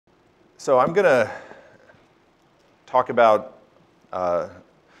So I'm going to talk about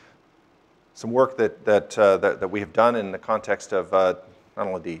some work that we have done in the context of not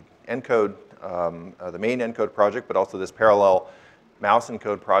only the ENCODE, the main ENCODE project, but also this parallel mouse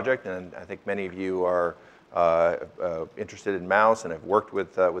ENCODE project. And I think many of you are interested in mouse and have worked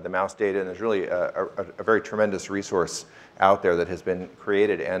with the mouse data. And there's really a very tremendous resource out there that has been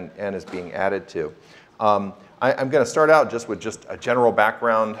created and is being added to. I'm going to start out just with a general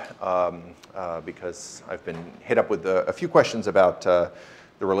background because I've been hit up with a few questions about the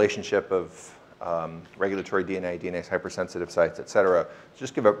relationship of regulatory DNA, DNase hypersensitive sites, et cetera.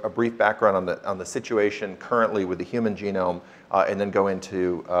 Just give a brief background on the situation currently with the human genome, and then go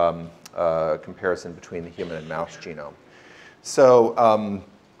into comparison between the human and mouse genome. So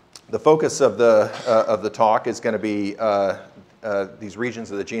the focus of the talk is going to be these regions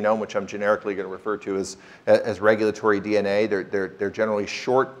of the genome, which I'm generically going to refer to as regulatory DNA. They're generally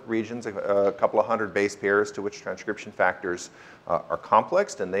short regions, a couple of hundred base pairs to which transcription factors are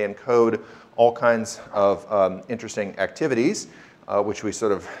complexed, and they encode all kinds of interesting activities, which we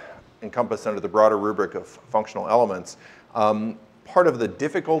sort of encompass under the broader rubric of functional elements. Part of the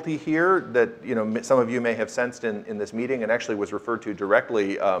difficulty here that some of you may have sensed in this meeting, and actually was referred to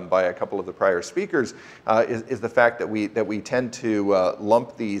directly by a couple of the prior speakers, is the fact that we tend to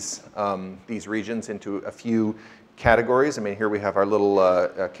lump these regions into a few categories. I mean, here we have our little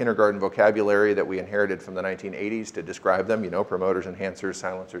kindergarten vocabulary that we inherited from the 1980s to describe them, promoters, enhancers,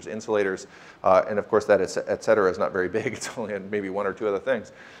 silencers, insulators, and of course that et cetera is not very big. It's only maybe one or two other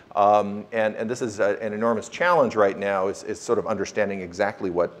things. And this is an enormous challenge right now is sort of understanding exactly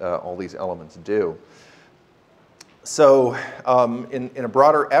what all these elements do. So in a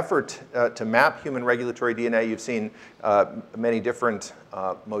broader effort to map human regulatory DNA, you've seen many different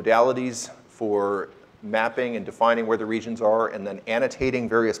modalities for mapping and defining where the regions are and then annotating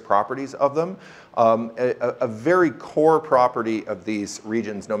various properties of them. A very core property of these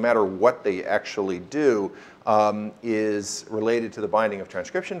regions, no matter what they actually do, is related to the binding of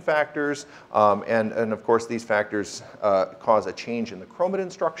transcription factors. And of course, these factors cause a change in the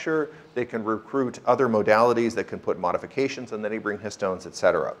chromatin structure. They can recruit other modalities that can put modifications on the neighboring histones, et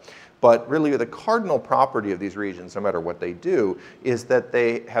cetera. But really, the cardinal property of these regions, no matter what they do, is that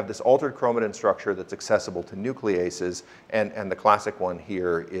they have this altered chromatin structure that's accessible to nucleases. And the classic one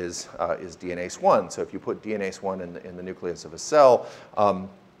here is DNase 1. So if you put DNase 1 in the nucleus of a cell,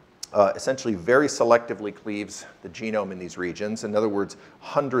 essentially very selectively cleaves the genome in these regions. In other words,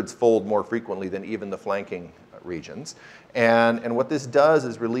 hundreds-fold more frequently than even the flanking regions. And what this does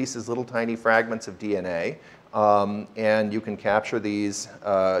is releases little tiny fragments of DNA. And you can capture these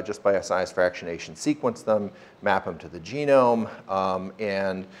just by a size fractionation, sequence them, map them to the genome.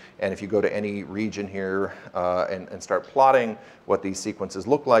 And if you go to any region here and start plotting what these sequences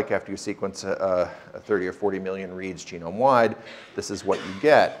look like after you sequence 30 or 40 million reads genome-wide, this is what you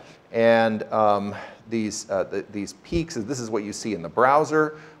get. And these peaks, this is what you see in the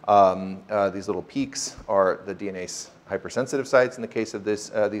browser. These little peaks are the DNase hypersensitive sites in the case of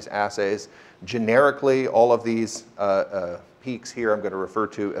these assays. Generically, all of these peaks here I'm going to refer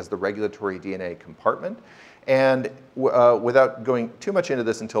to as the regulatory DNA compartment. And without going too much into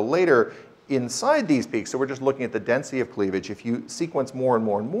this until later, inside these peaks, so we're just looking at the density of cleavage, if you sequence more and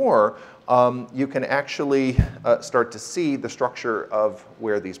more and more, you can actually start to see the structure of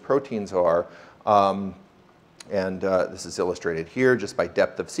where these proteins are. And this is illustrated here just by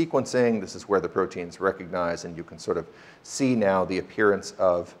depth of sequencing. This is where the proteins recognize, and you can sort of see now the appearance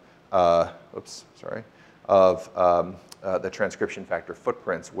of, the transcription factor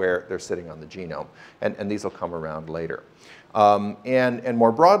footprints where they're sitting on the genome. And these will come around later. And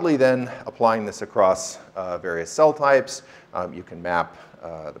more broadly then, applying this across various cell types, you can map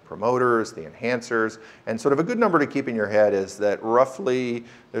the promoters, the enhancers, and sort of a good number to keep in your head is that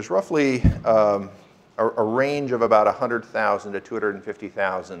there's roughly a range of about 100,000 to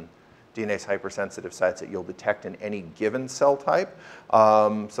 250,000 DNase hypersensitive sites that you'll detect in any given cell type.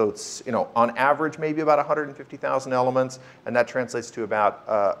 So it's, on average, maybe about 150,000 elements, and that translates to about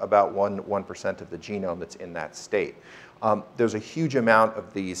 1% of the genome that's in that state. There's a huge amount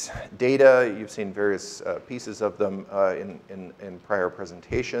of these data. You've seen various pieces of them in prior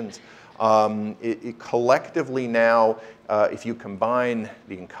presentations. It collectively now, if you combine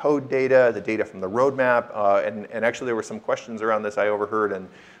the ENCODE data, the data from the roadmap, and actually there were some questions around this I overheard, and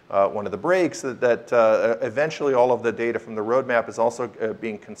one of the breaks, that eventually all of the data from the roadmap is also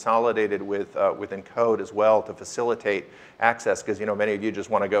being consolidated with ENCODE as well to facilitate access, because many of you just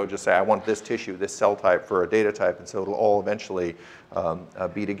want to go just say, I want this tissue, this cell type for a data type, and so it'll all eventually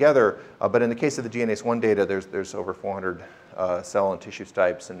be together. But in the case of the DNase I data, there's over 400 cell and tissue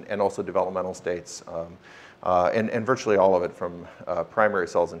types and also developmental states, and virtually all of it from primary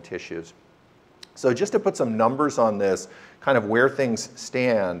cells and tissues. So just to put some numbers on this, kind of where things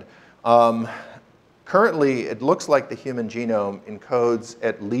stand, currently it looks like the human genome encodes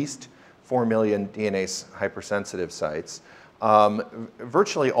at least 4 million DNase hypersensitive sites.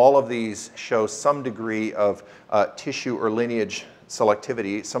 Virtually all of these show some degree of tissue or lineage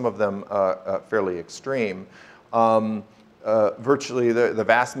selectivity, some of them fairly extreme. Virtually the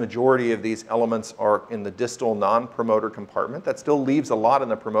vast majority of these elements are in the distal non-promoter compartment. That still leaves a lot in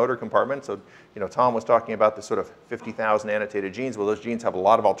the promoter compartment. So, Tom was talking about the sort of 50,000 annotated genes. Well, those genes have a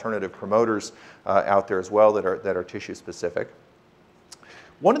lot of alternative promoters out there as well that are tissue specific.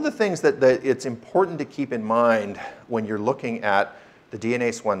 One of the things that it's important to keep in mind when you're looking at the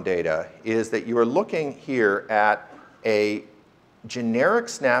DNase I data is that you are looking here at a generic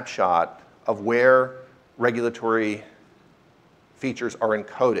snapshot of where regulatory features are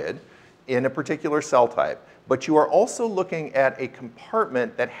encoded in a particular cell type, but you are also looking at a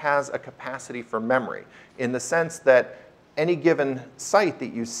compartment that has a capacity for memory, in the sense that any given site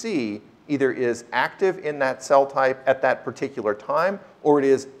that you see either is active in that cell type at that particular time, or it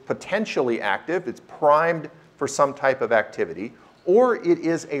is potentially active, it's primed for some type of activity, or it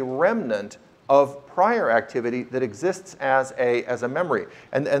is a remnant of prior activity that exists as a memory.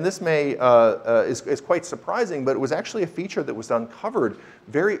 And this is quite surprising, but it was actually a feature that was uncovered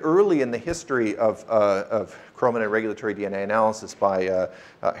very early in the history of chromatin regulatory DNA analysis by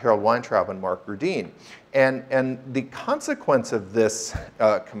Harold Weintraub and Mark Grudin. And the consequence of this,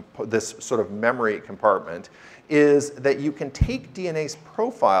 this sort of memory compartment is that you can take DNase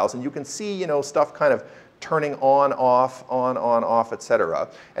profiles and you can see stuff kind of turning on, off, et cetera.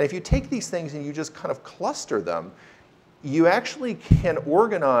 And if you take these things and you just kind of cluster them, you actually can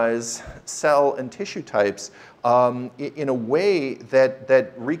organize cell and tissue types in a way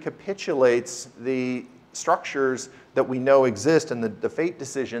that recapitulates the structures that we know exist and the fate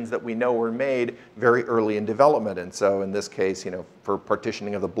decisions that we know were made very early in development. And so in this case, for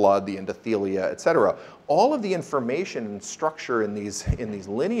partitioning of the blood, the endothelia, et cetera, all of the information and structure in these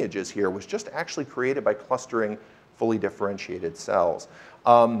lineages here was just actually created by clustering fully differentiated cells.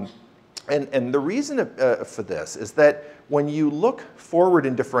 And the reason for this is that when you look forward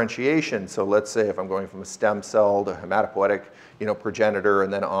in differentiation, so let's say if I'm going from a stem cell to hematopoietic progenitor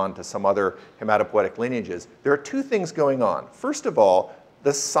and then on to some other hematopoietic lineages, there are two things going on. First of all,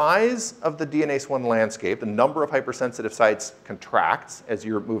 the size of the DNase I landscape, the number of hypersensitive sites contracts as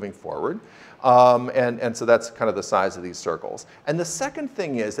you're moving forward. And so that's kind of the size of these circles. And the second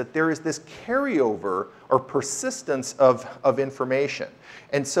thing is that there is this carryover or persistence of information.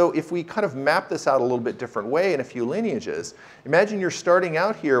 And so if we kind of map this out a little bit different way in a few lineages, imagine you're starting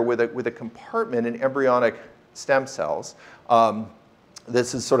out here with a compartment in embryonic stem cells.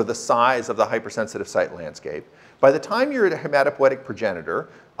 This is sort of the size of the hypersensitive site landscape. By the time you're at a hematopoietic progenitor,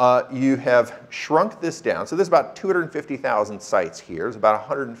 you have shrunk this down. So there's about 250,000 sites here. There's about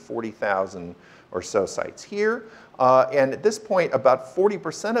 140,000 or so sites here. And at this point, about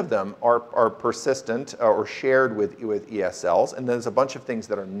 40% of them are persistent or shared with ESLs. And there's a bunch of things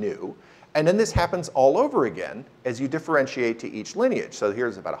that are new. And then this happens all over again as you differentiate to each lineage. So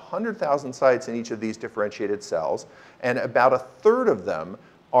here's about 100,000 sites in each of these differentiated cells. And about a third of them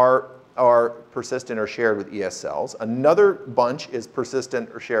are persistent or shared with ESLs. Another bunch is persistent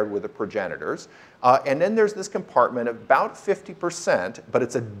or shared with the progenitors. And then there's this compartment of about 50%, but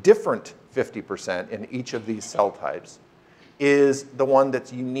it's a different 50% in each of these cell types, is the one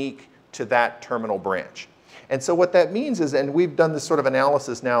that's unique to that terminal branch. And so what that means is, and we've done this sort of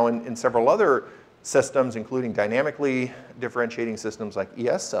analysis now in several other systems, including dynamically differentiating systems like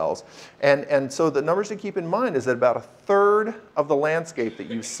ES cells. And so the numbers to keep in mind is that about a third of the landscape that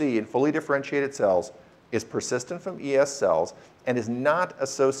you see in fully differentiated cells is persistent from ES cells and is not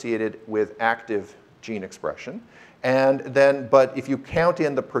associated with active gene expression. And then, but if you count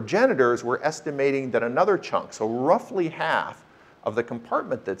in the progenitors, we're estimating that another chunk, so roughly half of the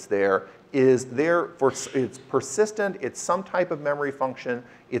compartment that's there, is there for, it's persistent, it's some type of memory function,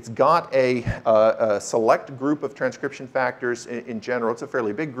 it's got a select group of transcription factors in general, it's a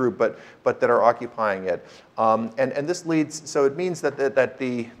fairly big group, but that are occupying it. And this leads, so it means that the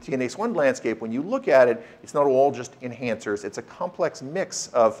DNase I landscape, when you look at it, it's not all just enhancers, it's a complex mix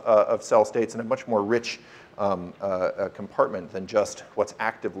of cell states and a much more rich compartment than just what's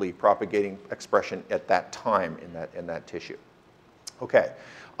actively propagating expression at that time in that tissue. Okay,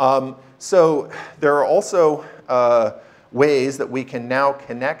 so there are also ways that we can now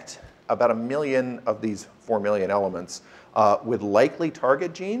connect about 1 million of these 4 million elements with likely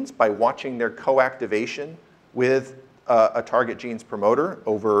target genes by watching their co-activation with a target gene's promoter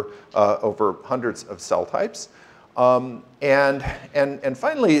over hundreds of cell types. And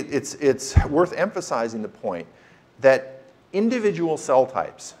finally, it's worth emphasizing the point that individual cell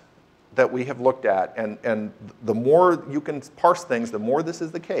types that we have looked at, and the more you can parse things, the more this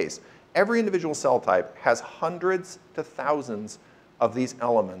is the case. Every individual cell type has hundreds to thousands of these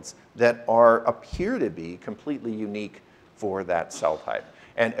elements that appear to be completely unique for that cell type.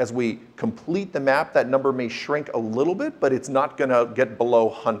 And as we complete the map, that number may shrink a little bit, but it's not going to get below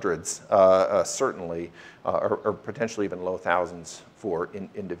hundreds, certainly, or potentially even low thousands for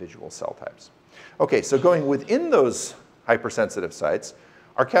individual cell types. Okay, so going within those hypersensitive sites,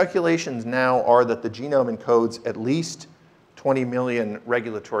 our calculations now are that the genome encodes at least 20 million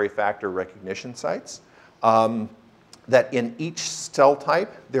regulatory factor recognition sites. That in each cell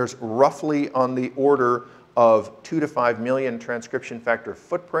type, there's roughly on the order of 2 to 5 million transcription factor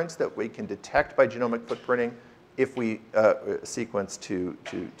footprints that we can detect by genomic footprinting if we sequence to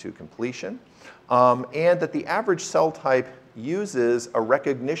completion. And that the average cell type uses a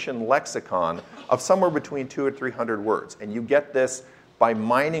recognition lexicon of somewhere between 200 and 300 words. And you get this by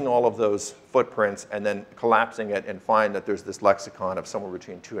mining all of those footprints and then collapsing it and find that there's this lexicon of somewhere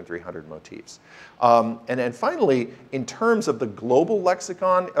between 200 and 300 motifs. And then finally, in terms of the global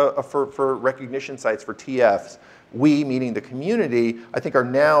lexicon for recognition sites for TFs, we, meaning the community, I think are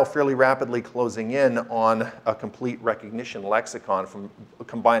now fairly rapidly closing in on a complete recognition lexicon from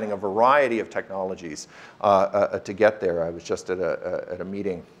combining a variety of technologies to get there. I was just at a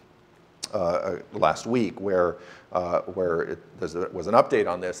meeting last week where there was an update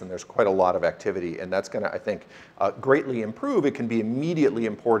on this, and there's quite a lot of activity, and that's going to, I think, greatly improve. It can be immediately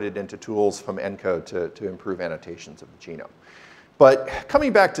imported into tools from ENCODE to improve annotations of the genome. But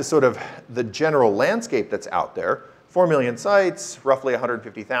coming back to sort of the general landscape that's out there, 4 million sites, roughly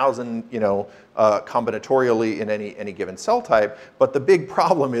 150,000, combinatorially in any given cell type. But the big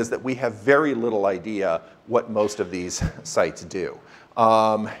problem is that we have very little idea what most of these sites do.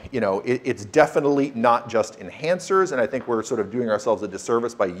 It's definitely not just enhancers, and I think we're sort of doing ourselves a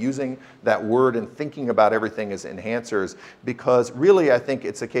disservice by using that word and thinking about everything as enhancers, because really I think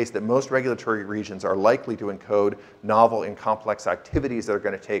it's the case that most regulatory regions are likely to encode novel and complex activities that are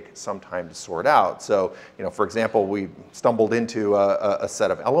going to take some time to sort out. So, for example, we stumbled into a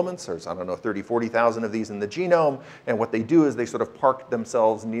set of elements. There's, 30, 40,000 of these in the genome, and what they do is they sort of park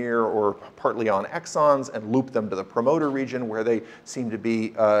themselves near or partly on exons and loop them to the promoter region where they seem to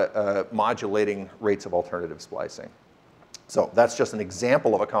be modulating rates of alternative splicing. So that's just an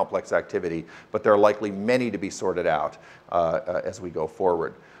example of a complex activity, but there are likely many to be sorted out as we go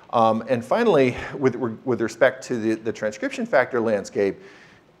forward. And finally, with respect to the transcription factor landscape,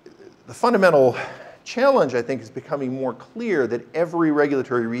 the fundamental challenge, I think, is becoming more clear that every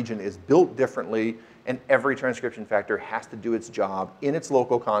regulatory region is built differently, and every transcription factor has to do its job in its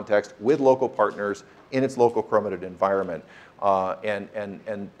local context with local partners in its local chromatin environment. And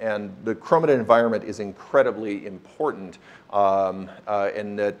the chromatin environment is incredibly important,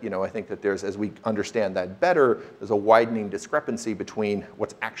 and that, I think that there's, as we understand that better, there's a widening discrepancy between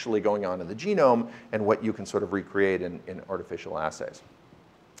what's actually going on in the genome and what you can sort of recreate in artificial assays.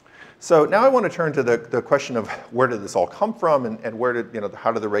 So now I want to turn to the question of where did this all come from, and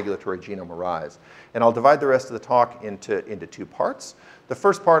how did the regulatory genome arise? And I'll divide the rest of the talk into 2 parts. The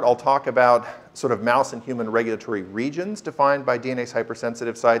first part, I'll talk about sort of mouse and human regulatory regions defined by DNase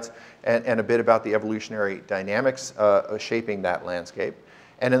hypersensitive sites, and a bit about the evolutionary dynamics shaping that landscape.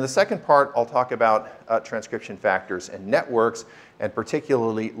 And in the second part, I'll talk about transcription factors and networks, and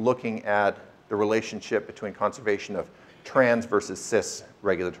particularly looking at the relationship between conservation of trans versus cis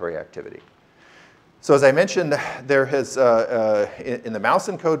regulatory activity. So as I mentioned, there has, in the mouse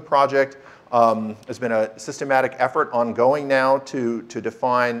ENCODE project, there's been a systematic effort ongoing now to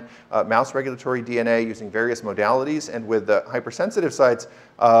define mouse regulatory DNA using various modalities. And with the hypersensitive sites,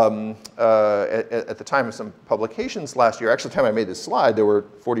 at the time of some publications last year, actually the time I made this slide, there were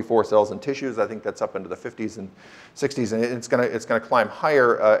 44 cells and tissues. I think that's up into the 50s and 60s, and it's going to climb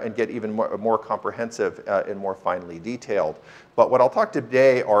higher and get even more comprehensive and more finely detailed. But what I'll talk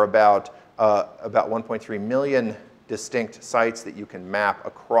today are about 1.3 million distinct sites that you can map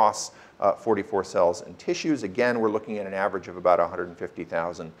across 44 cells and tissues. Again, we're looking at an average of about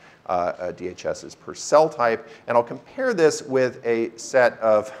 150,000 DHSs per cell type. And I'll compare this with a set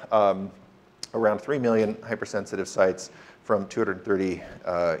of around 3 million hypersensitive sites from 230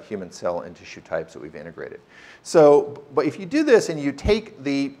 human cell and tissue types that we've integrated. So, but if you do this and you take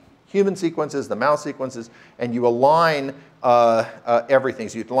the human sequences, the mouse sequences, and you align everything.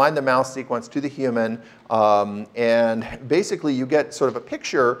 So you align the mouse sequence to the human, and basically you get sort of a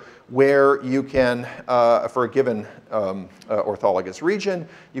picture where you can, for a given orthologous region,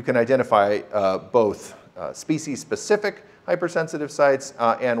 you can identify both species-specific hypersensitive sites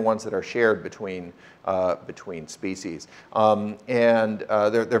and ones that are shared between species. There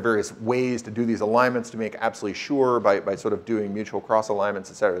are various ways to do these alignments to make absolutely sure by sort of doing mutual cross alignments,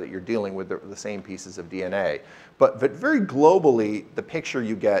 et cetera, that you're dealing with the same pieces of DNA. But very globally, the picture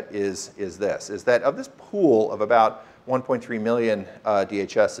you get is that of this pool of about 1.3 million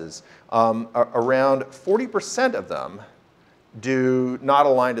DHSs, around 40% of them do not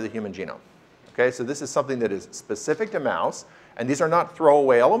align to the human genome. Okay, so this is something that is specific to mouse, and these are not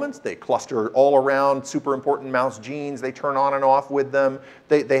throwaway elements. They cluster all around super important mouse genes. They turn on and off with them.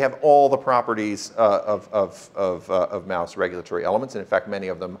 They have all the properties of mouse regulatory elements, and in fact, many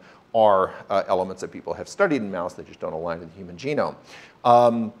of them are elements that people have studied in mouse that just don't align with the human genome.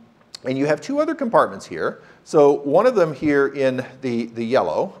 And you have two other compartments here. So one of them here in the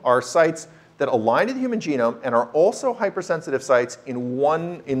yellow are sites that align to the human genome and are also hypersensitive sites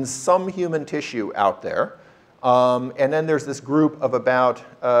in some human tissue out there. And then there's this group of about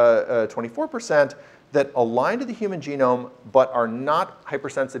 24% that align to the human genome but are not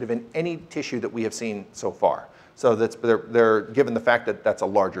hypersensitive in any tissue that we have seen so far. So they're given the fact that that's a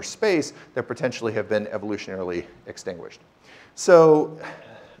larger space, they potentially have been evolutionarily extinguished. So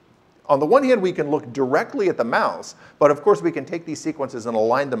on the one hand, we can look directly at the mouse, but of course we can take these sequences and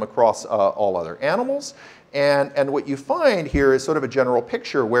align them across all other animals. And what you find here is sort of a general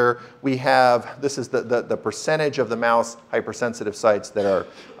picture where we have, this is the percentage of the mouse hypersensitive sites that are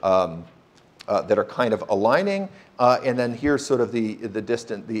kind of aligning, and then here's sort of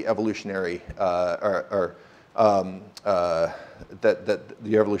the evolutionary the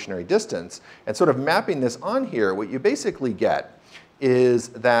evolutionary distance, and sort of mapping this on here. What you basically get is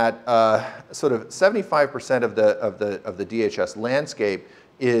that sort of 75% of the DHS landscape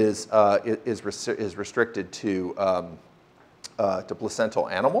is restricted to placental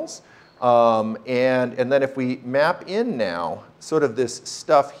animals, and then if we map in now sort of this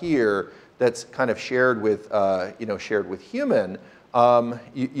stuff here that's kind of shared with shared with human,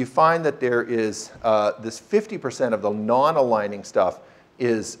 you find that there is this 50% of the non-aligning stuff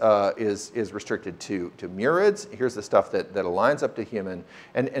is restricted to murids. Here's the stuff that aligns up to human.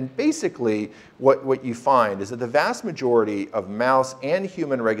 And basically, what you find is that the vast majority of mouse and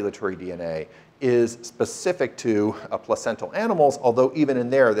human regulatory DNA is specific to placental animals, although even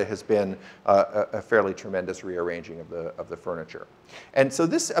in there has been a fairly tremendous rearranging of the furniture. And so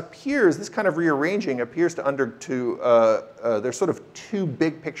this kind of rearranging appears there's sort of two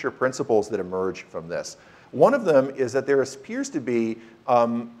big picture principles that emerge from this. One of them is that there appears to be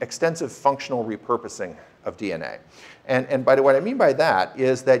extensive functional repurposing of DNA. And what I mean by that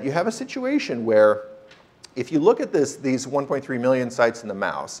is that you have a situation where if you look at these 1.3 million sites in the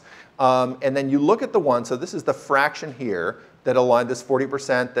mouse, and then you look at the one, so this is the fraction here that align this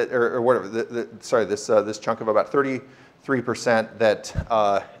 40% or whatever, this chunk of about 33%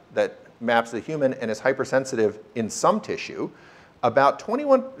 that maps the human and is hypersensitive in some tissue. About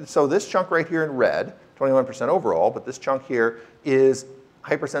 21, so this chunk right here in red, 21% overall, but this chunk here is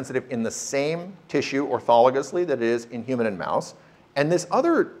hypersensitive in the same tissue orthologously that it is in human and mouse. And this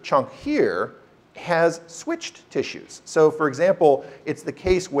other chunk here has switched tissues. So for example, it's the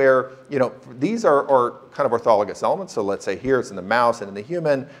case where, these are kind of orthologous elements. So let's say here it's in the mouse and in the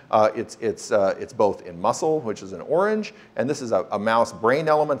human, it's both in muscle, which is an orange, and this is a mouse brain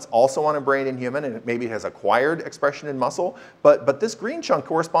element, also on a brain in human, and maybe it has acquired expression in muscle. But this green chunk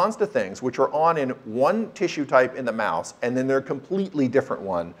corresponds to things which are on in one tissue type in the mouse, and then they're a completely different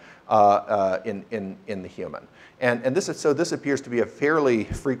one in the human. And this appears to be a fairly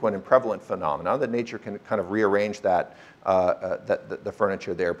frequent and prevalent phenomenon that nature can kind of rearrange the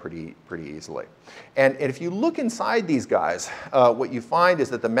furniture there pretty easily. And if you look inside these guys, what you find is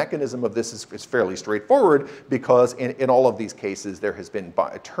that the mechanism of this is fairly straightforward, because in all of these cases there has been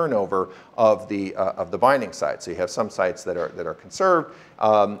a turnover of the binding sites. So you have some sites that are conserved,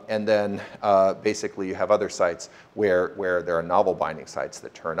 and then basically you have other sites where there are novel binding sites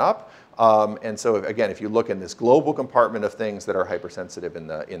that turn up. And so again, if you look in this global compartment of things that are hypersensitive in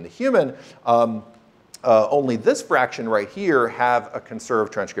the human, only this fraction right here have a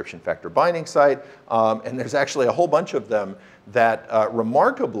conserved transcription factor binding site, and there's actually a whole bunch of them that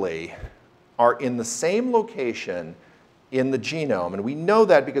remarkably are in the same location in the genome, and we know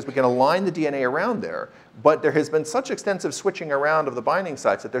that because we can align the DNA around there, but there has been such extensive switching around of the binding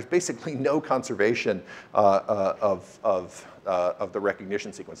sites that there's basically no conservation of the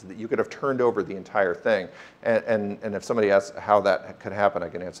recognition sequence, that you could have turned over the entire thing. And if somebody asks how that could happen, I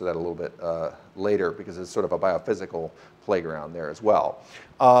can answer that a little bit later, because it's sort of a biophysical playground there as well.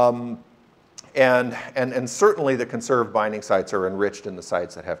 And certainly the conserved binding sites are enriched in the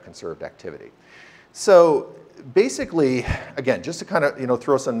sites that have conserved activity. So basically, again, just to kind of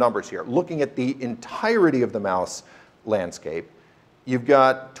throw some numbers here, looking at the entirety of the mouse landscape, you've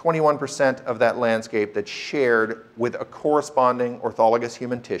got 21% of that landscape that's shared with a corresponding orthologous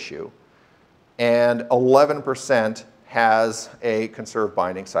human tissue, and 11% has a conserved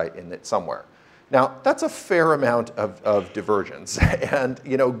binding site in it somewhere. Now, that's a fair amount of divergence. And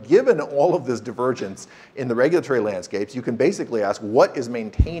given all of this divergence in the regulatory landscapes, you can basically ask, what is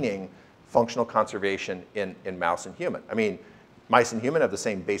maintaining functional conservation in mouse and human? I mean, mice and human have the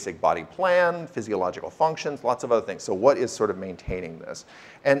same basic body plan, physiological functions, lots of other things. So what is sort of maintaining this?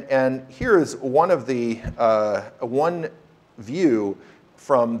 And here is one of the, one view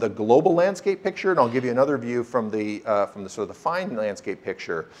from the global landscape picture, and I'll give you another view from the sort of the fine landscape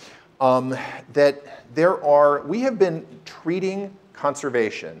picture, that we have been treating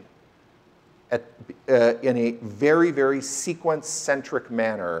conservation in a very, very sequence-centric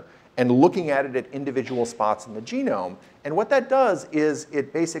manner and looking at it at individual spots in the genome. And what that does is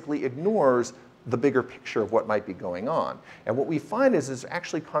it basically ignores the bigger picture of what might be going on. And what we find is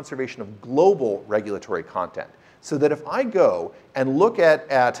actually conservation of global regulatory content. So that if I go and look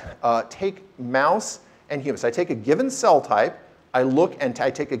take mouse and humans, I take a given cell type, I look and I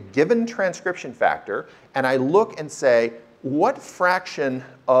take a given transcription factor, and I look and say, what fraction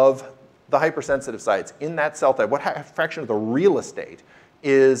of the hypersensitive sites in that cell type, what fraction of the real estate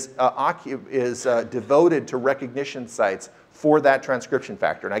is devoted to recognition sites for that transcription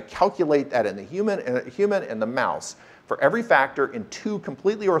factor? And I calculate that in the human and the mouse for every factor in two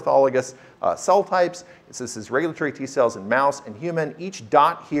completely orthologous cell types. So this is regulatory T cells in mouse and human. Each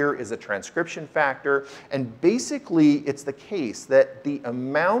dot here is a transcription factor. And basically, it's the case that the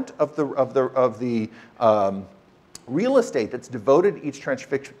amount of the real estate that's devoted to each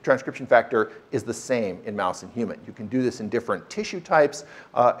transcription factor is the same in mouse and human. You can do this in different tissue types,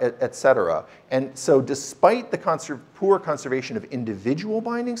 et cetera. And so despite the poor conservation of individual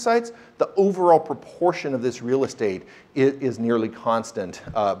binding sites, the overall proportion of this real estate is nearly constant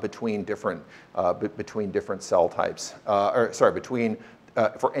between different cell types,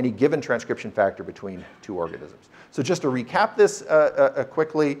 for any given transcription factor between two organisms. So just to recap this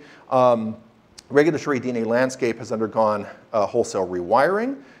quickly, regulatory DNA landscape has undergone wholesale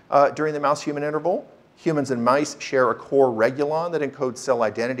rewiring during the mouse-human interval. Humans and mice share a core regulon that encodes cell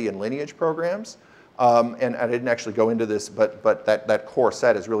identity and lineage programs. And I didn't actually go into this, but that core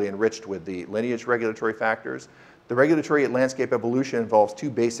set is really enriched with the lineage regulatory factors. The regulatory landscape evolution involves two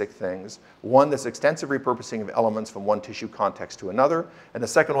basic things. One, this extensive repurposing of elements from one tissue context to another. And the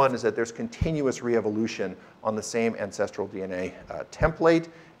second one is that there's continuous re-evolution on the same ancestral DNA template.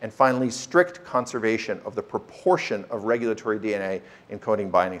 And finally, strict conservation of the proportion of regulatory DNA encoding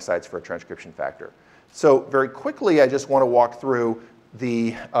binding sites for a transcription factor. So very quickly, I just want to walk through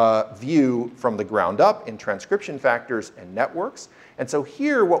the view from the ground up in transcription factors and networks. And so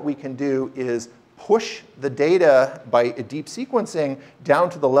here, what we can do is push the data by deep sequencing down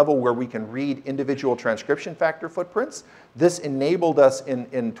to the level where we can read individual transcription factor footprints. This enabled us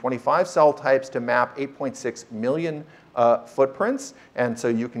in 25 cell types to map 8.6 million footprints. And so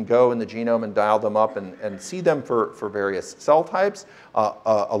you can go in the genome and dial them up and see them for various cell types.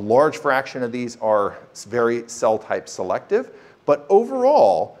 A large fraction of these are very cell type selective. But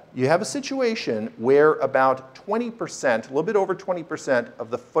overall, you have a situation where about 20%, a little bit over 20% of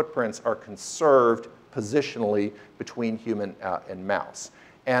the footprints are conserved positionally between human and mouse.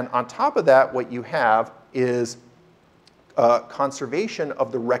 And on top of that, what you have is conservation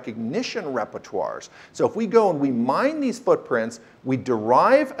of the recognition repertoires. So if we go and we mine these footprints, we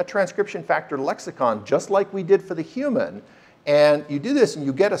derive a transcription factor lexicon just like we did for the human. And you do this and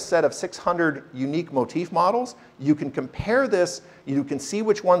you get a set of 600 unique motif models. You can compare this, you can see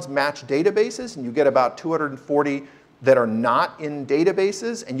which ones match databases, and you get about 240 that are not in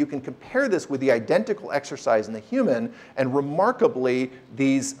databases. And you can compare this with the identical exercise in the human, and remarkably,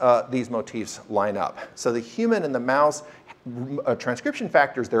 these motifs line up. So the human and the mouse transcription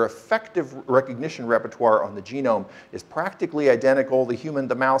factors, their effective recognition repertoire on the genome is practically identical.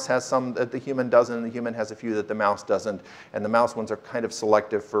 The mouse has some that the human doesn't, and the human has a few that the mouse doesn't. And the mouse ones are kind of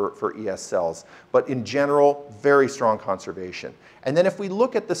selective for ES cells. But in general, very strong conservation. And then if we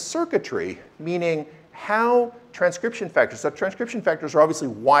look at the circuitry, meaning how transcription factors, so transcription factors are obviously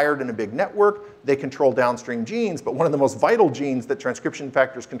wired in a big network. They control downstream genes, but one of the most vital genes that transcription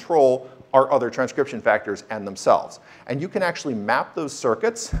factors control are other transcription factors and themselves. And you can actually map those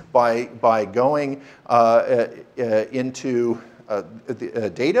circuits by going into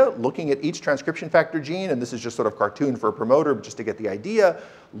data, looking at each transcription factor gene, and this is just sort of cartoon for a promoter, just to get the idea,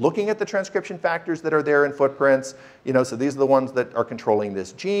 looking at the transcription factors that are there in footprints. So these are the ones that are controlling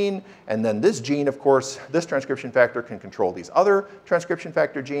this gene, and then this gene, of course, this transcription factor can control these other transcription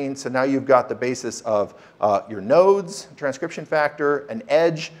factor genes. So now you've got the basis of your nodes, transcription factor, an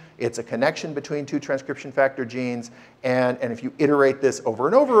edge. It's a connection between two transcription factor genes, and if you iterate this over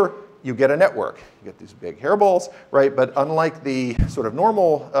and over, you get a network. You get these big hairballs, right? But unlike the sort of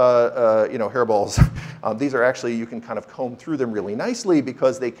normal hairballs, these are actually, you can kind of comb through them really nicely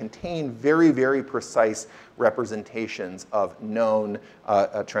because they contain very, very precise representations of known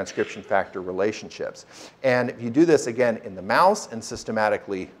transcription factor relationships. And if you do this again in the mouse and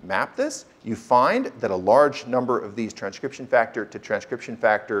systematically map this, you find that a large number of these transcription factor to transcription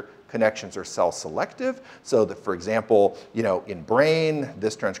factor connections are cell selective. So that, for example, in brain,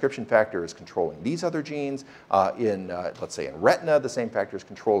 this transcription factor is controlling these other genes. Let's say in retina, the same factor is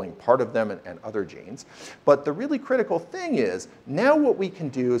controlling part of them and other genes. But the really critical thing is, now what we can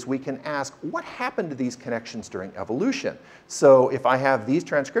do is we can ask, what happened to these connections during evolution? So if I have these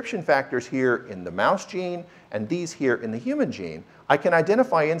transcription factors here in the mouse gene and these here in the human gene, I can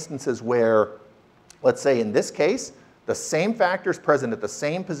identify instances where, let's say in this case, the same factor is present at the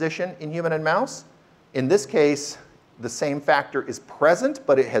same position in human and mouse. In this case, the same factor is present,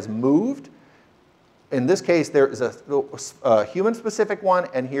 but it has moved. In this case, there is a human-specific one,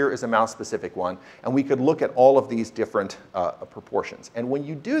 and here is a mouse-specific one. And we could look at all of these different proportions. And when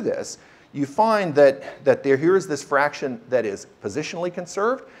you do this, you find that here is this fraction that is positionally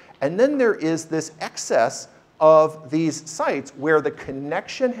conserved, and then there is this excess of these sites where the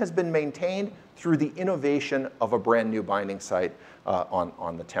connection has been maintained through the innovation of a brand new binding site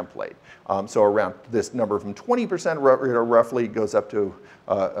on the template. So around this number from 20% roughly goes up to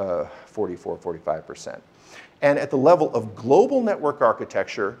 44, 45%. And at the level of global network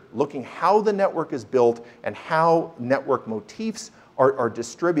architecture, looking how the network is built and how network motifs are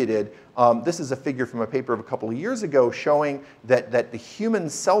distributed. This is a figure from a paper of a couple of years ago showing that the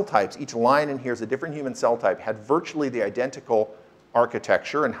human cell types, each line in here is a different human cell type, had virtually the identical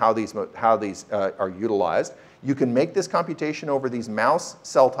architecture and how these are utilized. You can make this computation over these mouse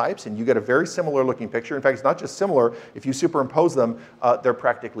cell types, and you get a very similar looking picture. In fact, it's not just similar. If you superimpose them, they're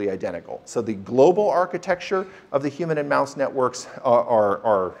practically identical. So the global architecture of the human and mouse networks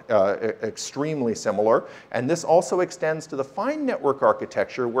are extremely similar. And this also extends to the fine network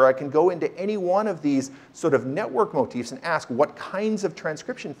architecture, where I can go into any one of these sort of network motifs and ask what kinds of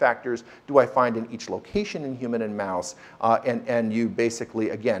transcription factors do I find in each location in human and mouse. And you basically,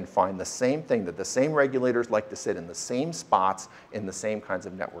 again, find the same thing, that the same regulators like to sit in the same spots in the same kinds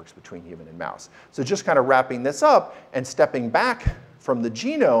of networks between human and mouse. So just kind of wrapping this up and stepping back from the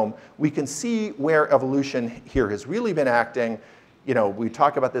genome, we can see where evolution here has really been acting. We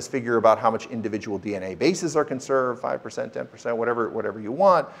talk about this figure about how much individual DNA bases are conserved, 5%, 10%, whatever you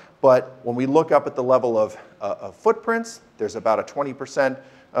want. But when we look up at the level of footprints, there's about a 20%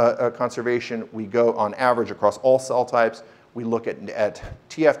 conservation. We go on average across all cell types. We look at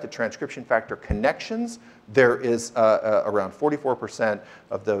TF to transcription factor connections. There is around 44%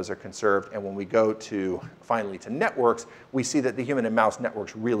 of those are conserved. And when we go finally to networks, we see that the human and mouse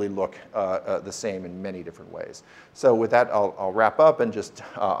networks really look the same in many different ways. So with that, I'll wrap up and just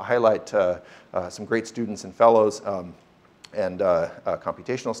highlight some great students and fellows and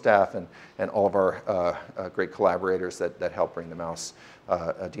computational staff and all of our great collaborators that help bring the mouse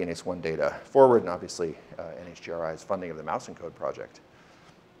DNase I data forward, and obviously NHGRI's funding of the Mouse ENCODE project.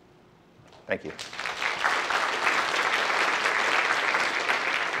 Thank you.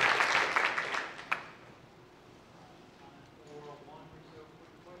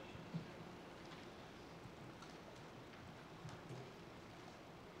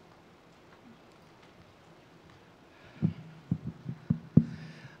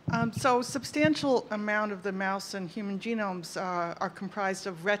 So a substantial amount of the mouse and human genomes are comprised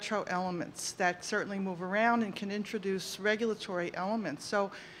of retro elements that certainly move around and can introduce regulatory elements.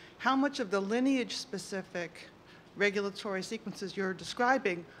 So how much of the lineage-specific regulatory sequences you're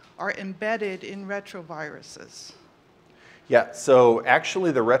describing are embedded in retroviruses? Yeah, so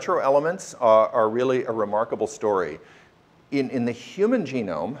actually the retro elements are really a remarkable story. In the human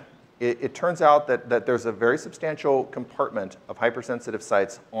genome, it turns out that there's a very substantial compartment of hypersensitive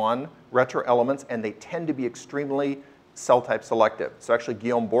sites on retro elements, and they tend to be extremely cell type selective. So actually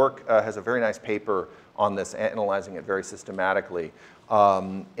Guillaume Bourque has a very nice paper on this, analyzing it very systematically.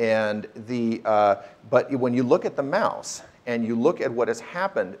 But when you look at the mouse and you look at what has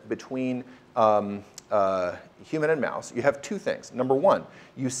happened between human and mouse, you have two things. Number one,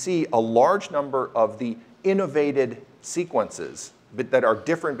 you see a large number of the innovated sequences that are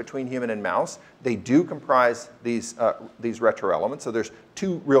different between human and mouse. They do comprise these retro elements. So there's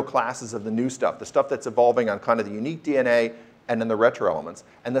two real classes of the new stuff, the stuff that's evolving on kind of the unique DNA and then the retro elements.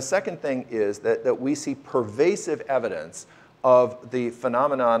 And the second thing is that we see pervasive evidence of the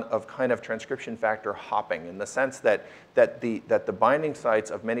phenomenon of kind of transcription factor hopping, in the sense that the binding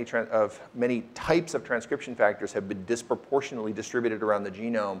sites of many types of transcription factors have been disproportionately distributed around the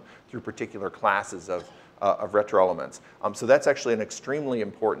genome through particular classes of retro elements. So that's actually an extremely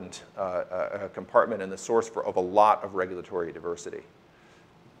important compartment and the source of a lot of regulatory diversity.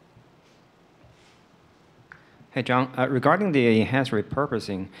 Hey, John, regarding the enhanced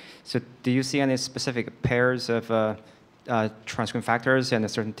repurposing, so do you see any specific pairs of transcription factors in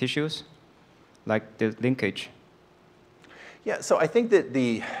certain tissues, like the linkage? Yeah, so I think that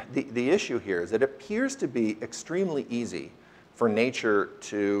the issue here is it appears to be extremely easy for nature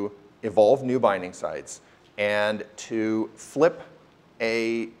to evolve new binding sites and to flip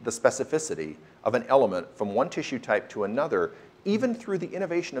the specificity of an element from one tissue type to another, even through the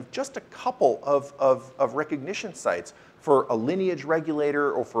innovation of just a couple of recognition sites for a lineage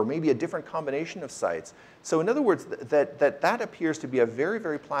regulator or for maybe a different combination of sites. So in other words, that appears to be a very,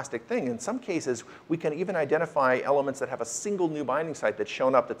 very plastic thing. In some cases, we can even identify elements that have a single new binding site that's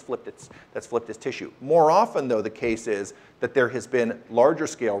shown up that's flipped its tissue. More often, though, the case is that there has been larger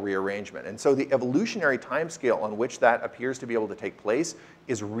scale rearrangement. And so the evolutionary time scale on which that appears to be able to take place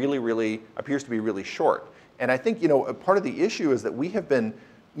is appears to be really short. And I think, part of the issue is that we have been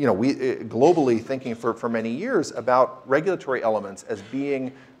globally thinking for many years about regulatory elements as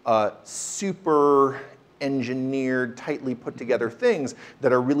being super engineered, tightly put together things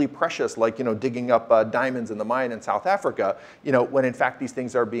that are really precious, like digging up diamonds in the mine in South Africa, when in fact these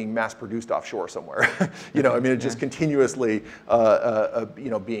things are being mass produced offshore somewhere. It's just continuously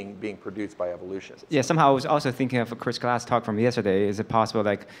being produced by evolution. Yeah, somehow I was also thinking of a Chris Glass talk from yesterday. Is it possible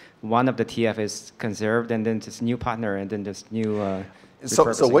like one of the TF is conserved and then this new partner and then this new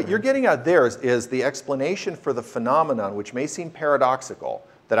So what you're getting at there is the explanation for the phenomenon, which may seem paradoxical,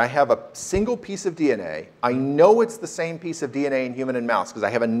 that I have a single piece of DNA. I know it's the same piece of DNA in human and mouse because I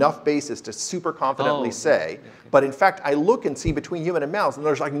have enough basis to super confidently say, but in fact, I look and see between human and mouse, and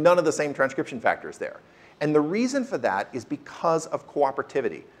there's like none of the same transcription factors there. And the reason for that is because of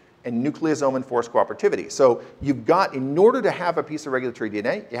cooperativity and nucleosome-enforced cooperativity. So you've got, in order to have a piece of regulatory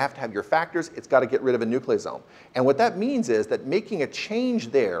DNA, you have to have your factors. It's got to get rid of a nucleosome. And what that means is that making a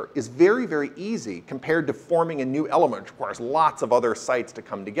change there is very, very easy compared to forming a new element, which requires lots of other sites to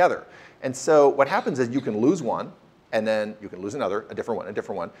come together. And so what happens is you can lose one, and then you can lose another, a different one, a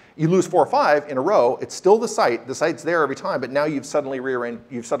different one. You lose 4 or 5 in a row. It's still the site's there every time, but now you've suddenly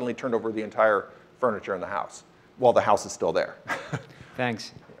turned over the entire furniture in the house while the house is still there.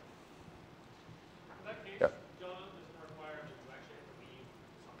 Thanks.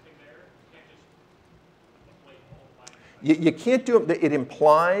 You can't do it. It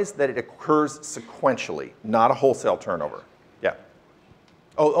implies that it occurs sequentially, not a wholesale turnover. Yeah.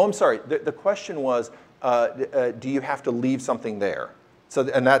 Oh, I'm sorry. The question was, do you have to leave something there? So,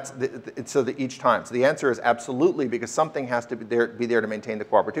 and that's each time. So the answer is absolutely, because something has to be there to maintain the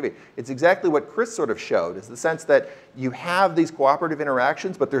cooperativity. It's exactly what Chris sort of showed, is the sense that you have these cooperative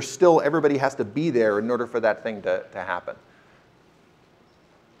interactions, but there's still, everybody has to be there in order for that thing to happen.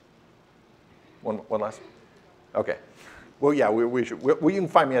 One last? Okay. Well, yeah, we should. You can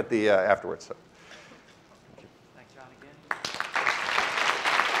find me at the afterwards. So.